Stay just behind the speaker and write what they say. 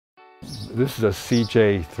This is a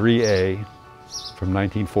CJ3A from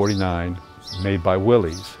 1949, made by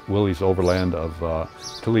Willys Overland of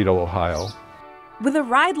Toledo, Ohio. With a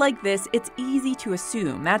ride like this, it's easy to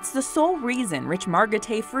assume that's the sole reason Rich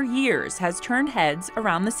Margate for years has turned heads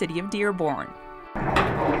around the city of Dearborn. This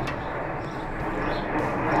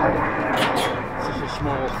is a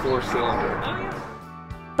small 4-cylinder.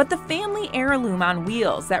 But the family heirloom on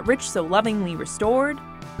wheels that Rich so lovingly restored.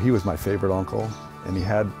 He was my favorite uncle, and he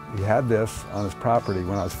had this on his property.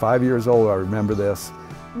 When I was 5 years old, I remember this.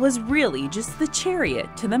 Was really just the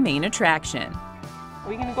chariot to the main attraction. Are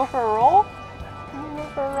we gonna go for a roll? Go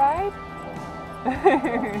for a ride?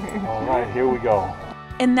 All right, here we go.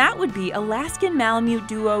 And that would be Alaskan Malamute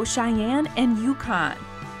duo Cheyenne and Yukon.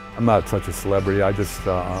 I'm not such a celebrity. I just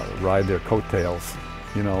ride their coattails.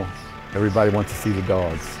 You know, everybody wants to see the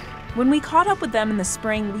dogs. When we caught up with them in the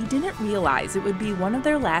spring, we didn't realize it would be one of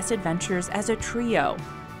their last adventures as a trio.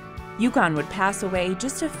 Yukon would pass away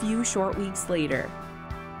just a few short weeks later.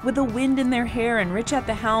 With the wind in their hair and Rich at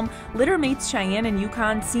the helm, littermates Cheyenne and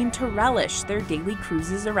Yukon seemed to relish their daily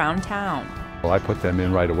cruises around town. Well, I put them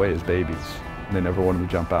in right away as babies. They never wanted to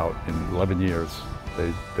jump out in 11 years.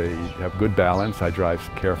 They have good balance. I drive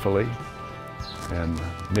carefully, and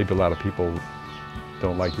maybe a lot of people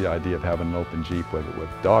don't like the idea of having an open Jeep with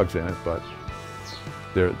dogs in it, but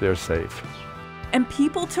they're safe. And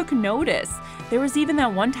people took notice. There was even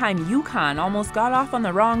that one time Yukon almost got off on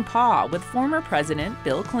the wrong paw with former President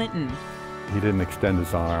Bill Clinton. He didn't extend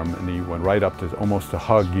his arm, and he went right up to almost to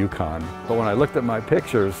hug Yukon. But when I looked at my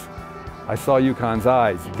pictures, I saw Yukon's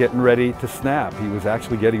eyes getting ready to snap. He was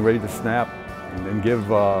actually getting ready to snap and give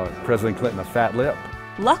President Clinton a fat lip.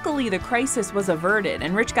 Luckily, the crisis was averted,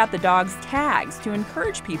 and Rich got the dogs tags to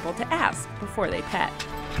encourage people to ask before they pet.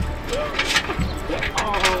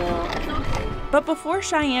 But before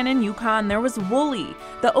Cheyenne and Yukon, there was Wooly,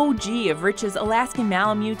 the OG of Rich's Alaskan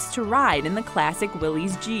Malamutes to ride in the classic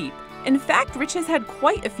Willys Jeep. In fact, Rich has had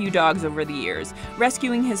quite a few dogs over the years,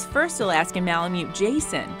 rescuing his first Alaskan Malamute,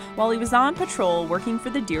 Jason, while he was on patrol working for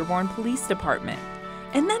the Dearborn Police Department.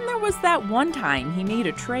 And then there was that one time he made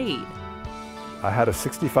a trade. I had a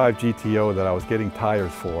 65 GTO that I was getting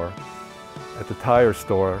tires for. At the tire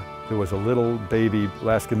store, there was a little baby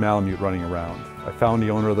Alaskan Malamute running around. I found the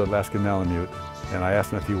owner of the Alaskan Malamute, and I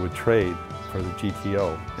asked him if he would trade for the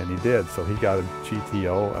GTO, and he did. So he got a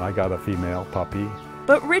GTO, and I got a female puppy.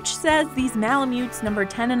 But Rich says these Malamutes, number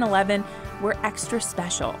 10 and 11, were extra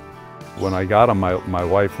special. When I got them, my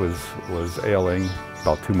wife was ailing.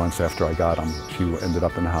 About 2 months after I got them, she ended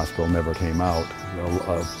up in the hospital, never came out.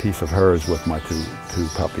 A piece of hers with my two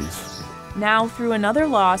puppies. Now, through another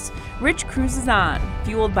loss, Rich cruises on,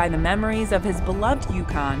 fueled by the memories of his beloved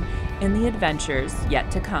Yukon and the adventures yet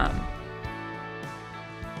to come.